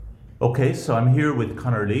Okay, so I'm here with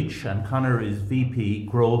Conor Leech, and Conor is VP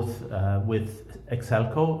Growth with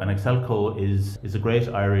XSellco, and XSellco is a great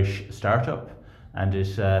Irish startup, and it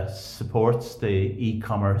supports the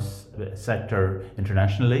e-commerce sector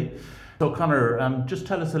internationally. So Conor, just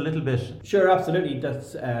tell us a little bit. Sure, absolutely.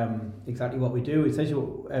 That's exactly what we do. Essentially,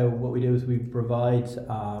 what we do is we provide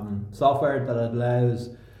software that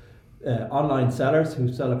allows online sellers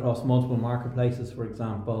who sell across multiple marketplaces, for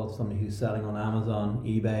example, somebody who's selling on Amazon,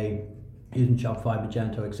 eBay, using Shopify,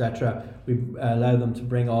 Magento, etc. We allow them to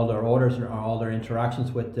bring all their orders or all their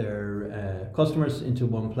interactions with their customers into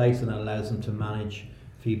one place, and it allows them to manage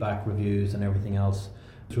feedback, reviews, and everything else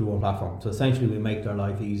through one platform. So essentially, we make their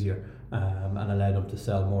life easier and allow them to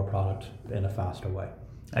sell more product in a faster way.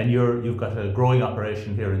 And you've got a growing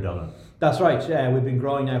operation here in Dublin. That's right. We've been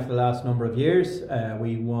growing now for the last number of years.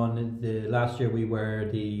 We won last year. We were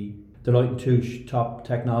the Deloitte & Touche top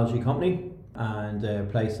technology company, and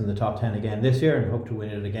placed in the top 10 again this year, and hope to win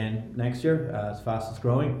it again next year as fast as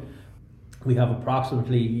growing. We have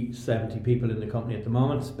approximately 70 people in the company at the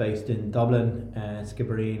moment, based in Dublin,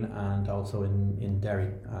 Skibbereen, and also in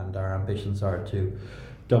Derry. And our ambitions are to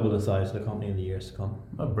double the size of the company in the years to come.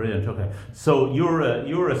 Oh, brilliant. Okay, so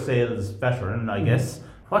you're a sales veteran, I guess.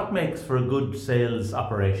 What makes for a good sales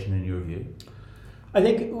operation in your view? I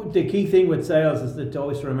think the key thing with sales is that to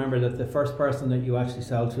always remember that the first person that you actually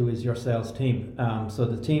sell to is your sales team. So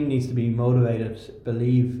the team needs to be motivated,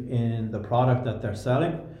 believe in the product that they're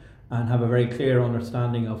selling, and have a very clear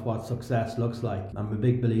understanding of what success looks like. I'm a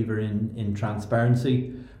big believer in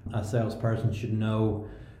transparency. A salesperson should know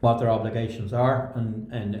what their obligations are,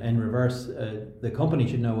 and in reverse, the company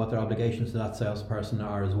should know what their obligations to that salesperson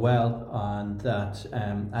are as well, and that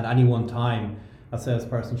at any one time, a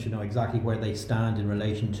salesperson should know exactly where they stand in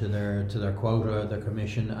relation to their quota, their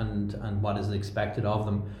commission, and what is expected of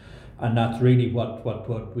them. And that's really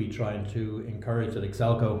what we try to encourage at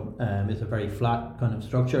XSellco. It's a very flat kind of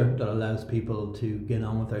structure that allows people to get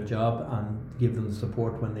on with their job and give them the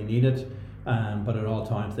support when they need it. But at all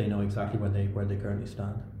times they know exactly where they currently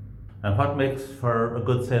stand. And what makes for a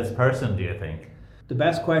good salesperson, do you think? The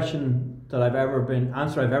best question that I've ever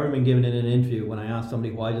been given in an interview when I asked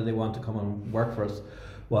somebody why do they want to come and work for us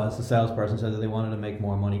was the salesperson said that they wanted to make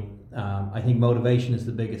more money. I think motivation is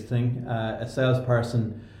the biggest thing. A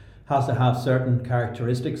salesperson has to have certain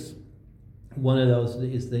characteristics. One of those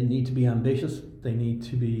is they need to be ambitious. They need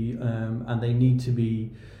to be and they need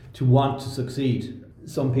to want to succeed.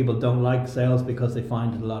 Some people don't like sales because they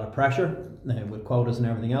find it a lot of pressure with quotas and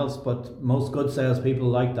everything else, but most good salespeople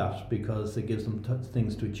like that because it gives them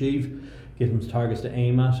things to achieve, gives them targets to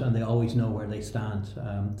aim at, and they always know where they stand.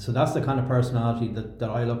 So that's the kind of personality that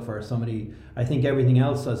I look for. Somebody, I think everything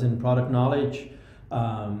else, as in product knowledge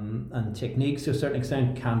and techniques to a certain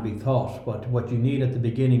extent, can be taught, but what you need at the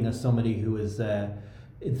beginning is somebody who is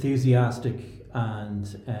enthusiastic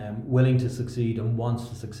and willing to succeed and wants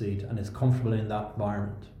to succeed and is comfortable in that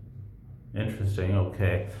environment. Interesting,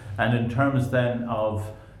 okay. And in terms then of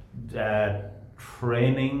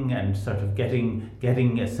training and sort of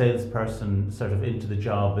getting a salesperson sort of into the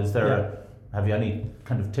job, is there have you any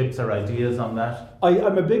kind of tips or ideas on that?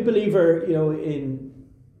 I'm a big believer, in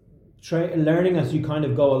learning as you kind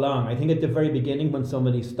of go along. I think at the very beginning when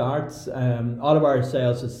somebody starts, all of our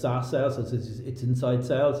sales is SaaS sales, it's inside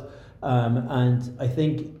sales, and I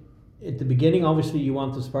think at the beginning, obviously, you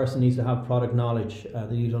want this person needs to have product knowledge.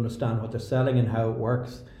 They need to understand what they're selling and how it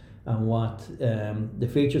works, and what the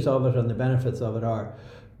features of it and the benefits of it are.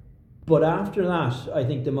 But after that, I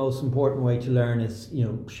think the most important way to learn is,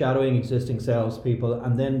 shadowing existing salespeople,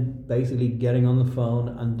 and then basically getting on the phone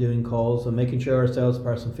and doing calls and making sure a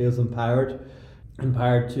salesperson feels empowered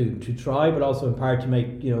to try, but also empowered to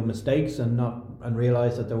make mistakes and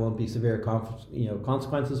realize that there won't be severe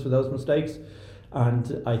consequences for those mistakes.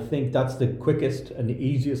 And I think that's the quickest and the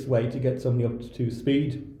easiest way to get somebody up to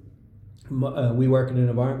speed. We work in an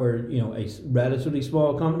environment where a relatively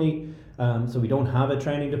small company, so we don't have a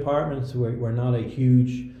training department. So we're not a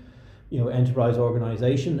huge, enterprise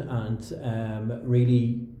organization, and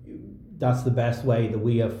really that's the best way that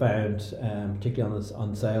we have found, particularly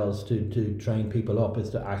on sales, to train people up, is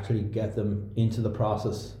to actually get them into the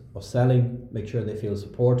process of selling, make sure they feel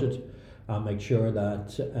supported, and make sure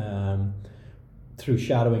that through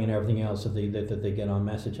shadowing and everything else that they get on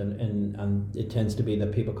message, and it tends to be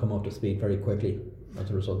that people come up to speed very quickly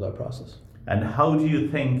as a result of that process. And how do you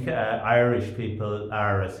think Irish people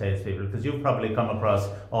are as salespeople? Because you've probably come across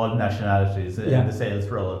all nationalities in the sales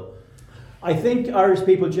role. I think Irish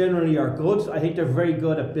people generally are good. I think they're very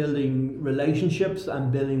good at building relationships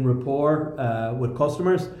and building rapport with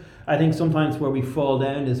customers. I think sometimes where we fall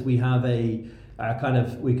down is we have a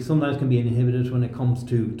we sometimes can be inhibited when it comes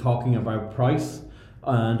to talking about price,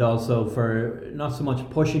 and also for not so much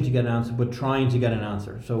pushing to get an answer, but trying to get an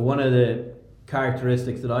answer. So one of the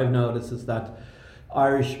characteristics that I've noticed is that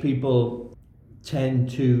Irish people tend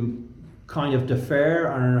to kind of defer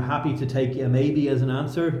and are happy to take a maybe as an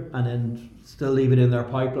answer and then still leave it in their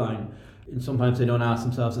pipeline. And sometimes they don't ask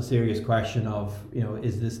themselves a serious question of,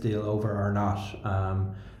 is this deal over or not?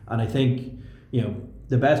 And I think,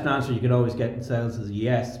 the best answer you can always get in sales is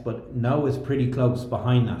yes, but no is pretty close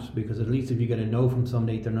behind that, because at least if you get a no from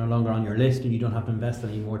somebody, they're no longer on your list and you don't have to invest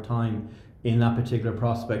any more time in that particular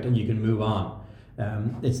prospect and you can move on.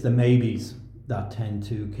 It's the maybes that tend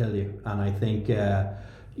to kill you. And I think,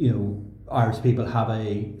 Irish people have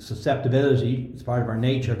a susceptibility, it's part of our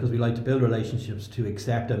nature because we like to build relationships, to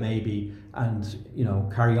accept a maybe and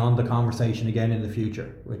carry on the conversation again in the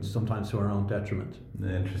future, which sometimes to our own detriment.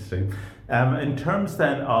 Interesting. In terms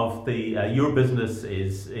then of the your business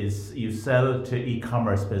is you sell to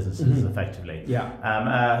e-commerce businesses effectively.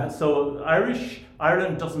 Yeah. So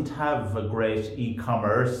Ireland doesn't have a great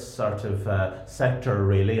e-commerce sort of sector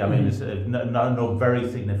really. I mean, it's no very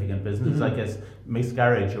significant business. I guess Mixed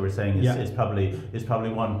Garage, you were saying, is probably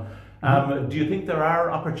one. Do you think there are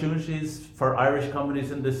opportunities for Irish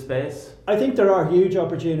companies in this space? I think there are huge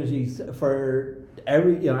opportunities for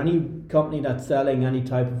any company that's selling any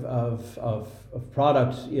type of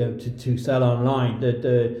product to sell online.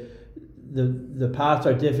 The paths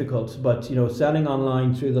are difficult, but selling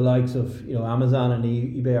online through the likes of Amazon and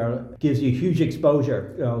eBay gives you huge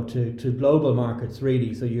exposure to global markets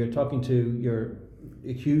really. So you're talking to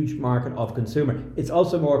a huge market of consumer. It's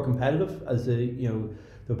also more competitive, as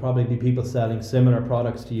there'll probably be people selling similar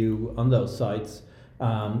products to you on those sites,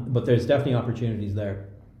 but there's definitely opportunities there.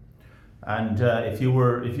 And if you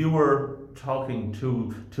were talking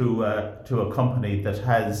to a company that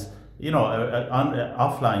has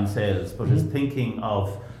offline sales but is thinking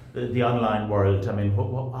of the online world, I mean,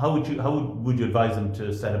 how would you advise them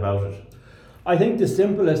to set about it? I think the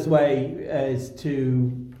simplest way is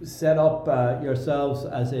to set up yourselves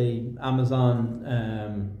as a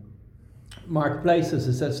Amazon marketplace,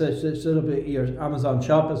 set up your Amazon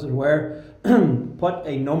shop, as it were. Put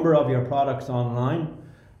a number of your products online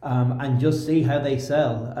and just see how they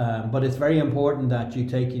sell. But it's very important that you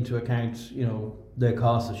take into account, the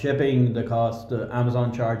cost of shipping, the cost of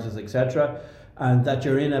Amazon charges, etc., and that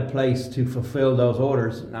you're in a place to fulfill those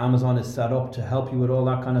orders. Amazon is set up to help you with all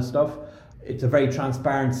that kind of stuff. It's a very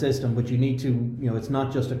transparent system, but you need to, it's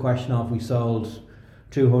not just a question of we sold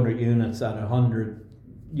 200 units at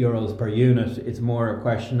 €100 per unit. It's more a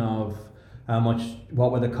question of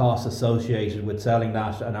what were the costs associated with selling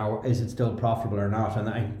that, and is it still profitable or not? And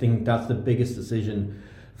I think that's the biggest decision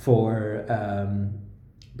for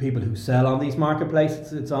people who sell on these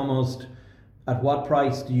marketplaces. It's almost, at what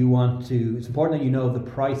price do you want to, it's important that you know the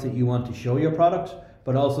price that you want to show your product,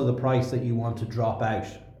 but also the price that you want to drop out,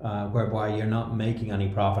 whereby you're not making any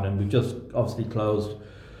profit. And we've just obviously closed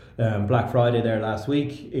Black Friday there last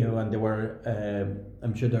week, and there were,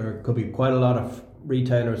 I'm sure there could be quite a lot of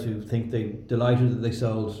retailers who think they're delighted that they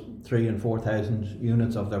sold 3,000 and 4,000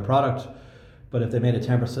 units of their product, but if they made a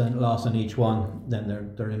 10% loss on each one, then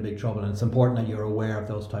they're in big trouble. And it's important that you're aware of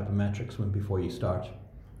those type of metrics before you start.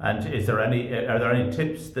 And are there any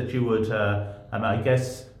tips that you would, I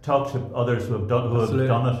guess, talk to others who have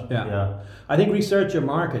done it? Yeah. I think research your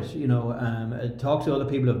market. Talk to other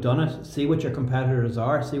people who have done it. See what your competitors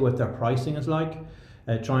are. See what their pricing is like.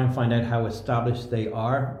 Try and find out how established they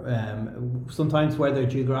are. Sometimes where they're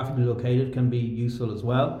geographically located can be useful as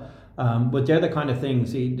well. But they're the kind of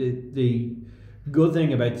things. The good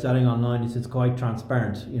thing about selling online is it's quite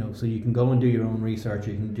transparent. So you can go and do your own research.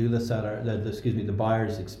 You can do the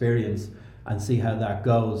buyer's experience and see how that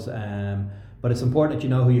goes. But it's important that you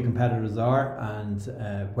know who your competitors are and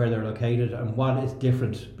where they're located and what is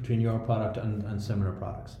different between your product and similar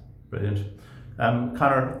products. Brilliant.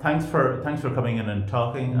 Conor, thanks for coming in and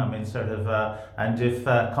talking. I mean, and if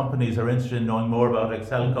companies are interested in knowing more about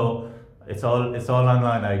XSellco, it's all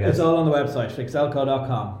online, I guess. It's all on the website,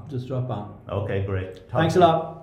 XSellco.com. Just drop on. Okay, great. Thanks a lot.